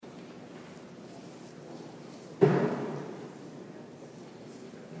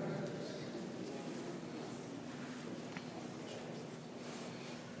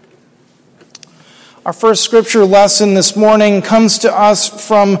Our first scripture lesson this morning comes to us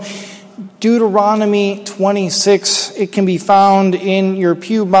from Deuteronomy 26. It can be found in your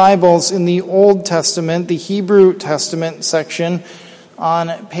pew Bibles in the Old Testament, the Hebrew Testament section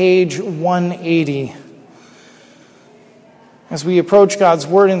on page 180. As we approach God's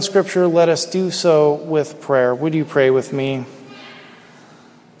word in Scripture, let us do so with prayer. Would you pray with me?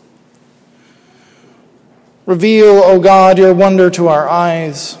 Reveal, O God, your wonder to our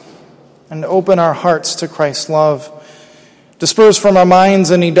eyes, and open our hearts to Christ's love. Disperse from our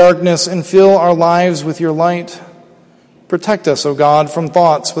minds any darkness and fill our lives with your light. Protect us, O God, from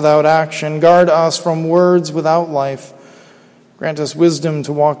thoughts without action. Guard us from words without life. Grant us wisdom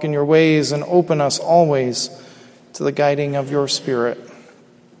to walk in your ways and open us always to the guiding of your Spirit.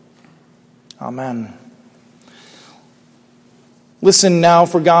 Amen. Listen now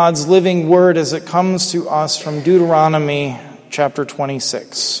for God's living word as it comes to us from Deuteronomy chapter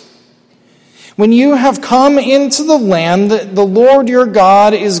 26. When you have come into the land that the Lord your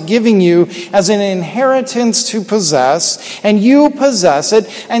God is giving you as an inheritance to possess, and you possess it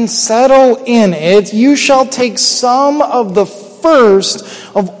and settle in it, you shall take some of the first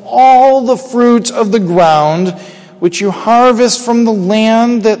of all the fruit of the ground, which you harvest from the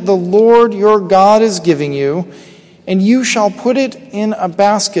land that the Lord your God is giving you, and you shall put it in a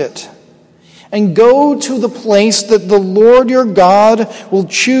basket, and go to the place that the Lord your God will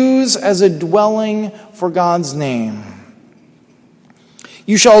choose as a dwelling for God's name.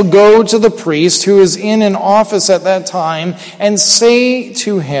 You shall go to the priest who is in an office at that time and say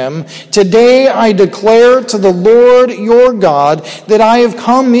to him, "Today I declare to the Lord your God that I have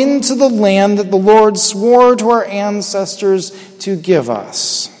come into the land that the Lord swore to our ancestors to give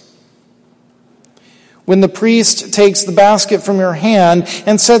us." When the priest takes the basket from your hand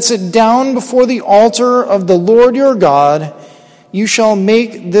and sets it down before the altar of the Lord your God, you shall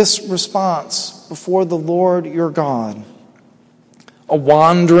make this response before the Lord your God. A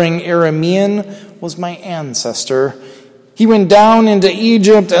wandering Aramean was my ancestor. He went down into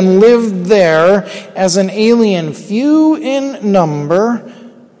Egypt and lived there as an alien, few in number,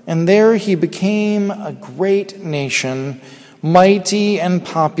 and there he became a great nation, mighty and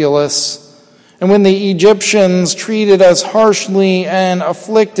populous. And when the Egyptians treated us harshly and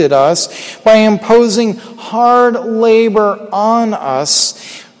afflicted us by imposing hard labor on us,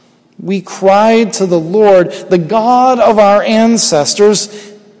 we cried to the Lord, the God of our ancestors,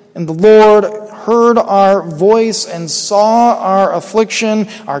 and the Lord heard our voice and saw our affliction,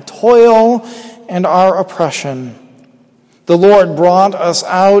 our toil, and our oppression. The Lord brought us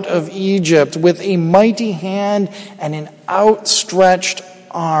out of Egypt with a mighty hand and an outstretched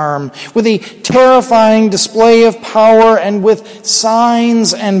arm, with a terrifying display of power and with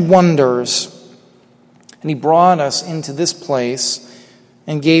signs and wonders. And he brought us into this place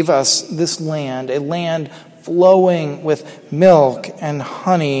and gave us this land, a land flowing with milk and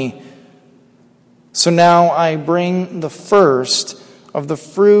honey. So now I bring the first of the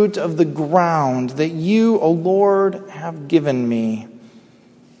fruit of the ground that you, O Lord, have given me.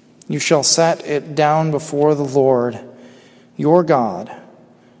 You shall set it down before the Lord, your God,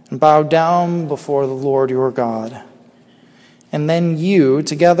 and bow down before the Lord your God. And then you,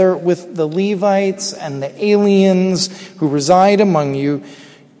 together with the Levites and the aliens who reside among you,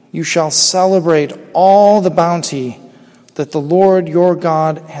 you shall celebrate all the bounty that the Lord your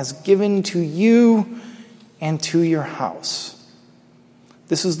God has given to you and to your house.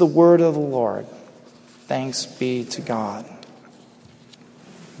 This is the word of the Lord. Thanks be to God.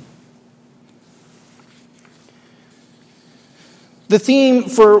 The theme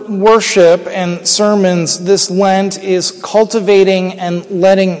for worship and sermons this Lent is cultivating and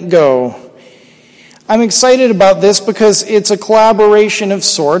letting go. I'm excited about this because it's a collaboration of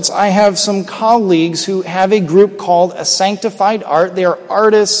sorts. I have some colleagues who have a group called A Sanctified Art. They are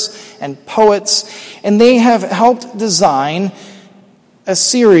artists and poets, and they have helped design a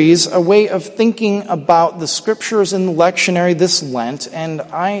series, a way of thinking about the scriptures in the lectionary this Lent, and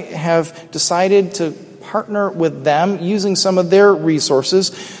I have decided to partner with them using some of their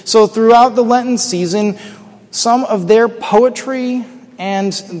resources. So throughout the Lenten season, some of their poetry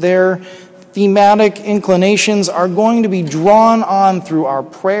and their thematic inclinations are going to be drawn on through our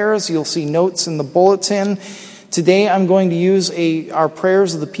prayers. You'll see notes in the bulletin. Today I'm going to use our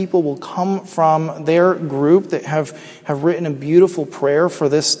prayers of the people will come from their group that have written a beautiful prayer for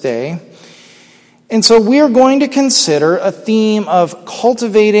this day. And so we are going to consider a theme of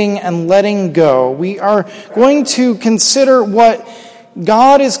cultivating and letting go. We are going to consider what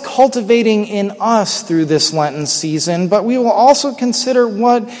God is cultivating in us through this Lenten season, but we will also consider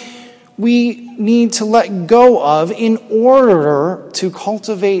what we need to let go of in order to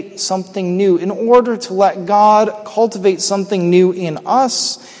cultivate something new, in order to let God cultivate something new in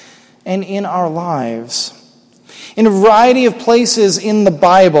us and in our lives. In a variety of places in the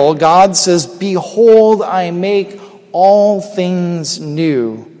Bible, God says, "Behold, I make all things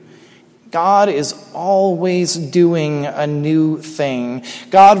new." God is always doing a new thing.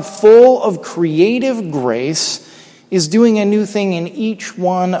 God, full of creative grace, is doing a new thing in each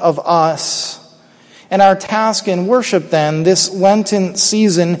one of us. And our task in worship then, this Lenten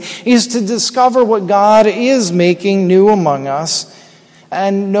season, is to discover what God is making new among us.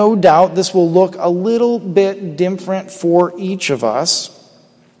 And no doubt this will look a little bit different for each of us.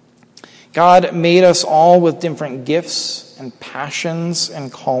 God made us all with different gifts and passions and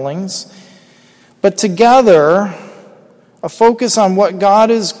callings. But together, a focus on what God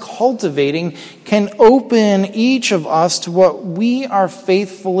is cultivating can open each of us to what we are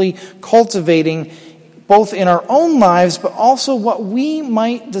faithfully cultivating, both in our own lives, but also what we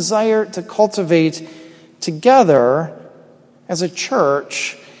might desire to cultivate together as a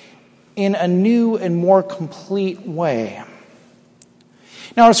church in a new and more complete way.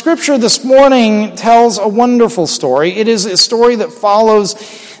 Now, our scripture this morning tells a wonderful story. It is a story that follows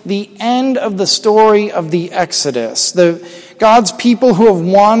the end of the story of the Exodus. God's people who have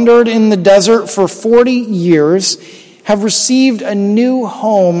wandered in the desert for 40 years have received a new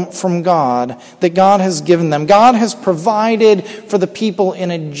home from God that God has given them. God has provided for the people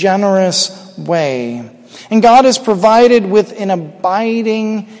in a generous way. And God has provided with an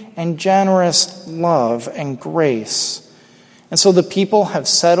abiding and generous love and grace. And so the people have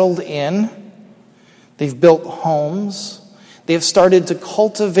settled in. They've built homes. They have started to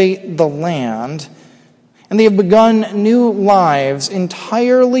cultivate the land. And they have begun new lives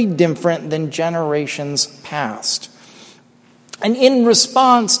entirely different than generations past. And in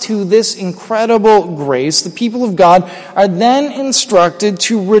response to this incredible grace, the people of God are then instructed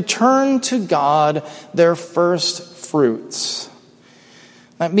to return to God their first fruits.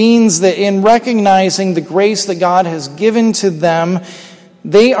 That means that in recognizing the grace that God has given to them,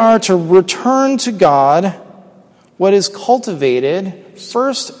 they are to return to God what is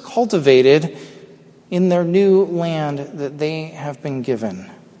first cultivated in their new land that they have been given.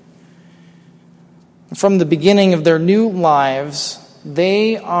 From the beginning of their new lives,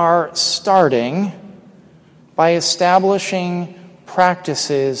 they are starting by establishing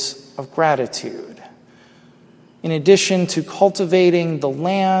practices of gratitude. In addition to cultivating the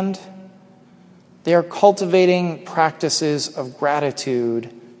land, they are cultivating practices of gratitude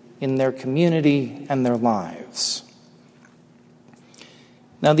in their community and their lives.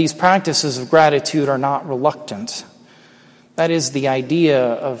 Now, these practices of gratitude are not reluctant. That is the idea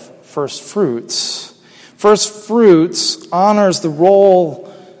of first fruits. First fruits honors the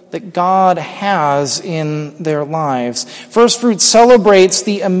role that God has in their lives. First fruits celebrates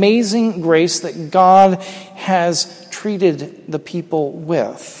the amazing grace that God has treated the people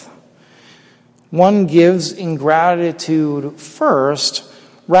with. One gives in gratitude first,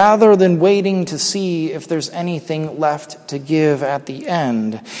 rather than waiting to see if there's anything left to give at the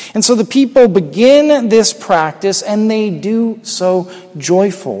end. And so the people begin this practice, and they do so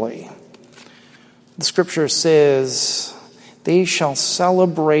joyfully. The scripture says, "They shall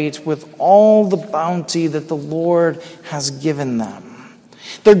celebrate with all the bounty that the Lord has given them."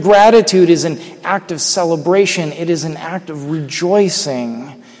 Their gratitude is an act of celebration. It is an act of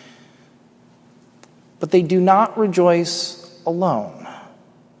rejoicing. But they do not rejoice alone.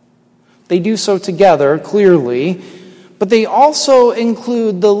 They do so together, clearly, but they also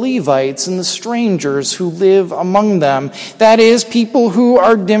include the Levites and the strangers who live among them. That is, people who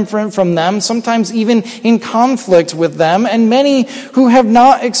are different from them, sometimes even in conflict with them, and many who have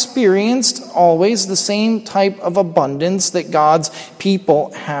not experienced always the same type of abundance that God's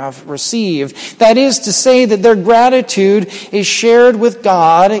people have received. That is to say that their gratitude is shared with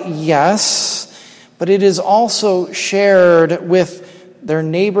God, yes, but it is also shared with their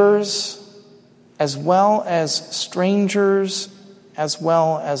neighbors, as well as strangers, as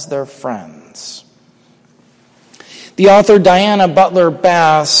well as their friends. The author Diana Butler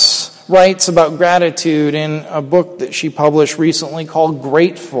Bass writes about gratitude in a book that she published recently called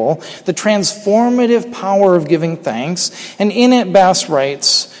Grateful, The Transformative Power of Giving Thanks. And in it, Bass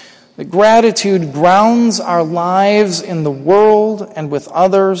writes that gratitude grounds our lives in the world and with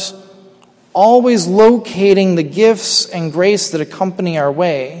others, always locating the gifts and grace that accompany our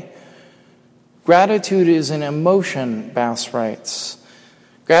way. Gratitude is an emotion, Bass writes.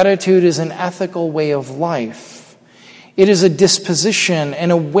 Gratitude is an ethical way of life. It is a disposition,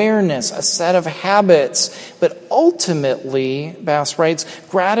 an awareness, a set of habits. But ultimately, Bass writes,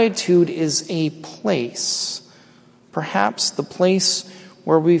 gratitude is a place, perhaps the place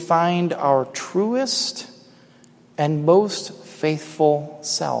where we find our truest and most faithful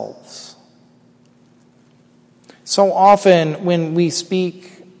selves. So often when we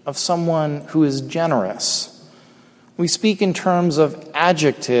speak of someone who is generous, we speak in terms of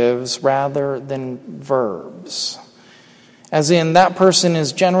adjectives rather than verbs. As in, that person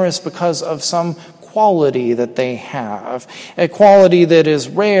is generous because of some quality that they have, a quality that is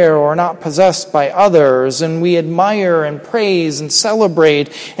rare or not possessed by others, and we admire and praise and celebrate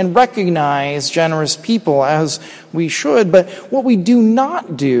and recognize generous people as we should. But what we do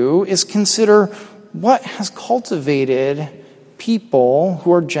not do is consider what has cultivated people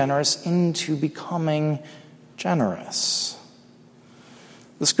who are generous into becoming generous.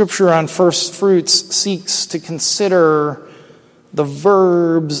 The scripture on first fruits seeks to consider the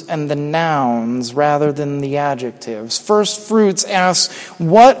verbs and the nouns rather than the adjectives. First fruits asks,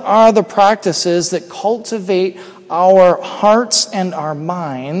 what are the practices that cultivate our hearts and our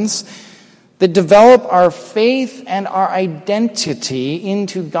minds, that develop our faith and our identity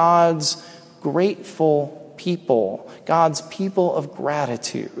into God's grateful people, God's people of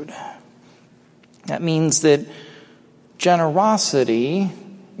gratitude? That means that generosity,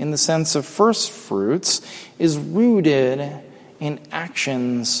 in the sense of first fruits, is rooted in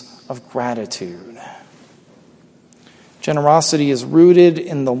actions of gratitude. Generosity is rooted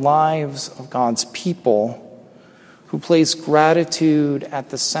in the lives of God's people who place gratitude at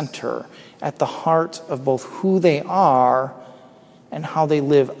the center, at the heart of both who they are and how they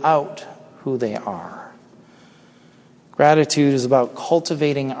live out who they are. Gratitude is about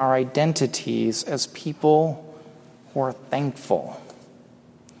cultivating our identities as people who are thankful.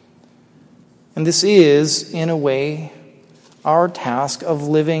 And this is, in a way, our task of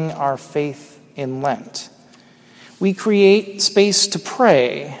living our faith in Lent. We create space to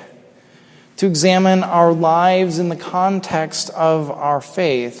pray, to examine our lives in the context of our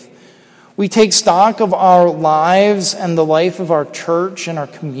faith. We take stock of our lives and the life of our church and our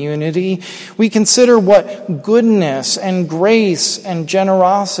community. We consider what goodness and grace and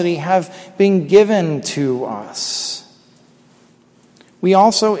generosity have been given to us. We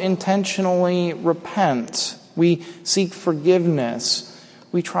also intentionally repent. We seek forgiveness.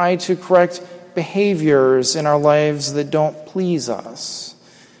 We try to correct behaviors in our lives that don't please us.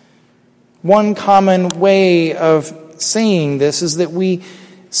 One common way of saying this is that we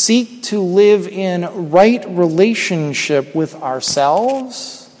seek to live in right relationship with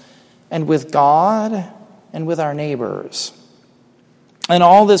ourselves and with God and with our neighbors. And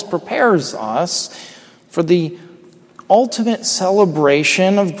all this prepares us for the ultimate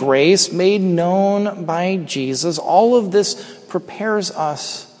celebration of grace made known by Jesus. All of this prepares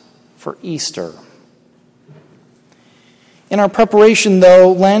us for Easter. In our preparation,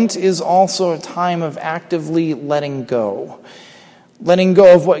 though, Lent is also a time of actively letting go. Letting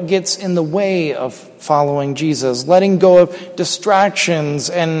go of what gets in the way of following Jesus. Letting go of distractions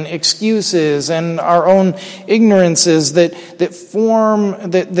and excuses and our own ignorances that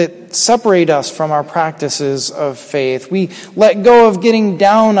separate us from our practices of faith. We let go of getting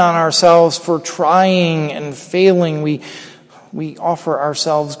down on ourselves for trying and failing. We offer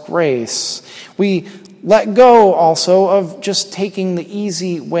ourselves grace. We let go also of just taking the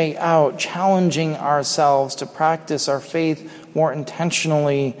easy way out, challenging ourselves to practice our faith more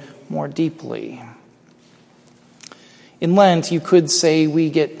intentionally, more deeply. In Lent, you could say we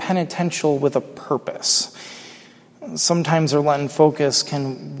get penitential with a purpose. Sometimes our Lenten focus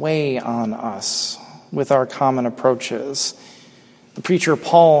can weigh on us with our common approaches. The preacher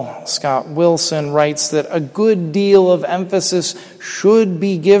Paul Scott Wilson writes that a good deal of emphasis should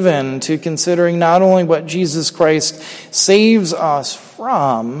be given to considering not only what Jesus Christ saves us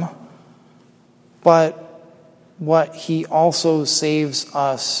from, but what he also saves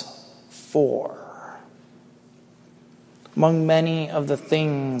us for. Among many of the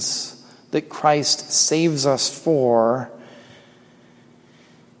things that Christ saves us for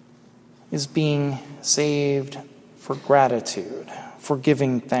is being saved for gratitude, for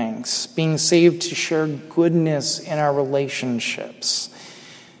giving thanks, being saved to share goodness in our relationships,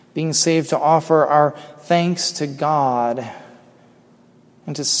 being saved to offer our thanks to God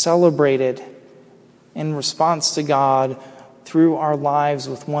and to celebrate it in response to God through our lives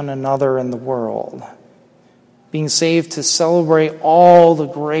with one another in the world. Being saved to celebrate all the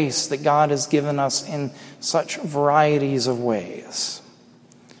grace that God has given us in such varieties of ways.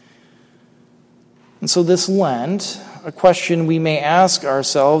 And so this Lent, a question we may ask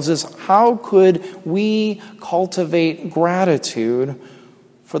ourselves is, how could we cultivate gratitude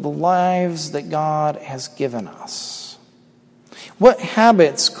for the lives that God has given us? What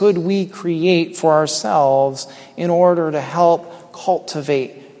habits could we create for ourselves in order to help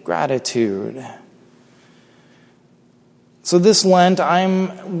cultivate gratitude? So this Lent,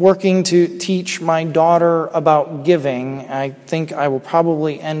 I'm working to teach my daughter about giving. I think I will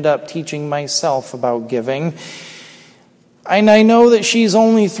probably end up teaching myself about giving. And I know that she's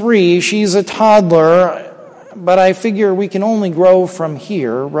only 3, she's a toddler, but I figure we can only grow from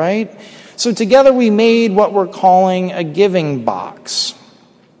here, right? So together we made what we're calling a giving box.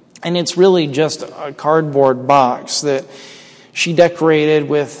 And it's really just a cardboard box that she decorated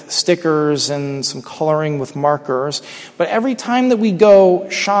with stickers and some coloring with markers. But every time that we go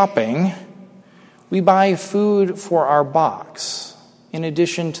shopping, we buy food for our box, in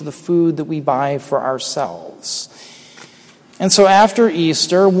addition to the food that we buy for ourselves. And so after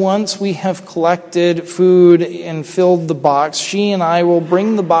Easter, once we have collected food and filled the box, she and I will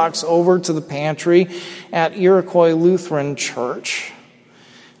bring the box over to the pantry at Iroquois Lutheran Church,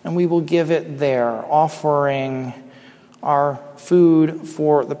 and we will give it there, offering our food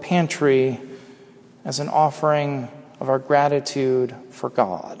for the pantry as an offering of our gratitude for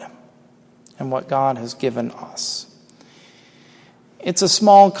God and what God has given us. It's a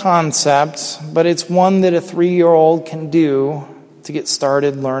small concept, but it's one that a 3-year-old can do to get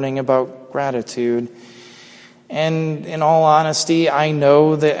started learning about gratitude. And in all honesty, I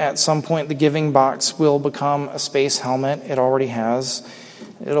know that at some point the giving box will become a space helmet. It already has.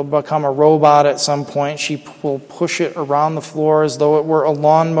 It'll become a robot at some point. She will push it around the floor as though it were a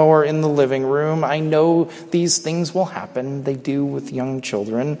lawnmower in the living room. I know these things will happen. They do with young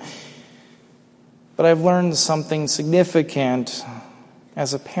children. But I've learned something significant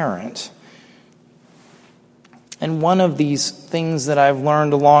as a parent. And one of these things that I've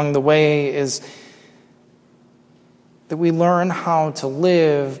learned along the way is that we learn how to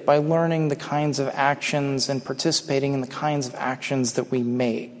live by learning the kinds of actions and participating in the kinds of actions that we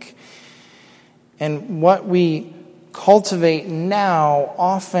make. And what we cultivate now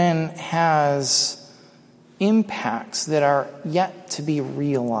often has impacts that are yet to be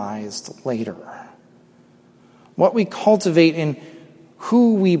realized later. What we cultivate in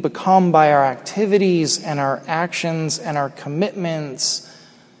who we become by our activities and our actions and our commitments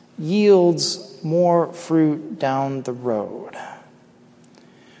yields more fruit down the road.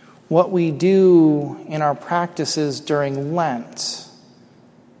 What we do in our practices during Lent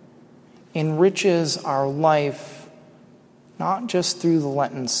enriches our life, not just through the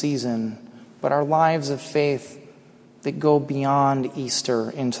Lenten season, but our lives of faith that go beyond Easter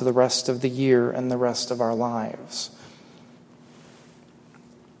into the rest of the year and the rest of our lives.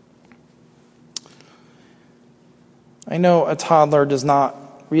 I know a toddler does not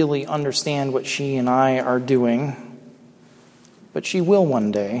really understand what she and I are doing, but she will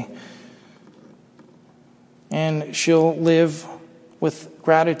one day. And she'll live with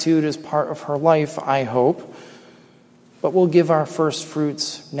gratitude as part of her life, I hope. But we'll give our first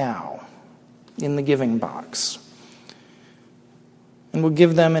fruits now in the giving box. And we'll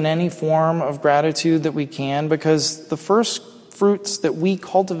give them in any form of gratitude that we can, because the first fruits that we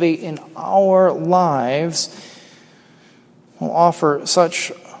cultivate in our lives will offer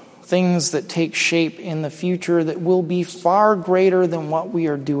such things that take shape in the future that will be far greater than what we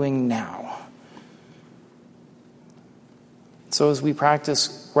are doing now. So as we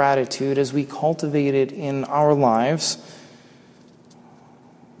practice gratitude, as we cultivate it in our lives,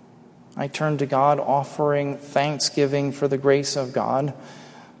 I turn to God offering thanksgiving for the grace of God,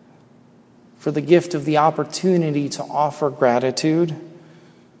 for the gift of the opportunity to offer gratitude,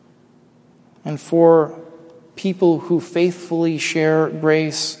 and for people who faithfully share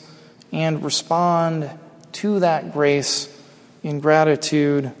grace and respond to that grace in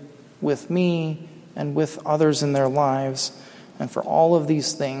gratitude with me and with others in their lives. And for all of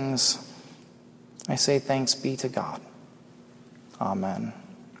these things, I say thanks be to God. Amen.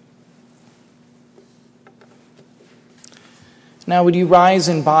 Now would you rise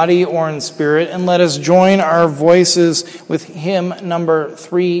in body or in spirit, and let us join our voices with hymn number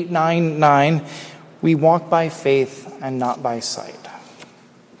 399, We Walk by Faith and Not by Sight.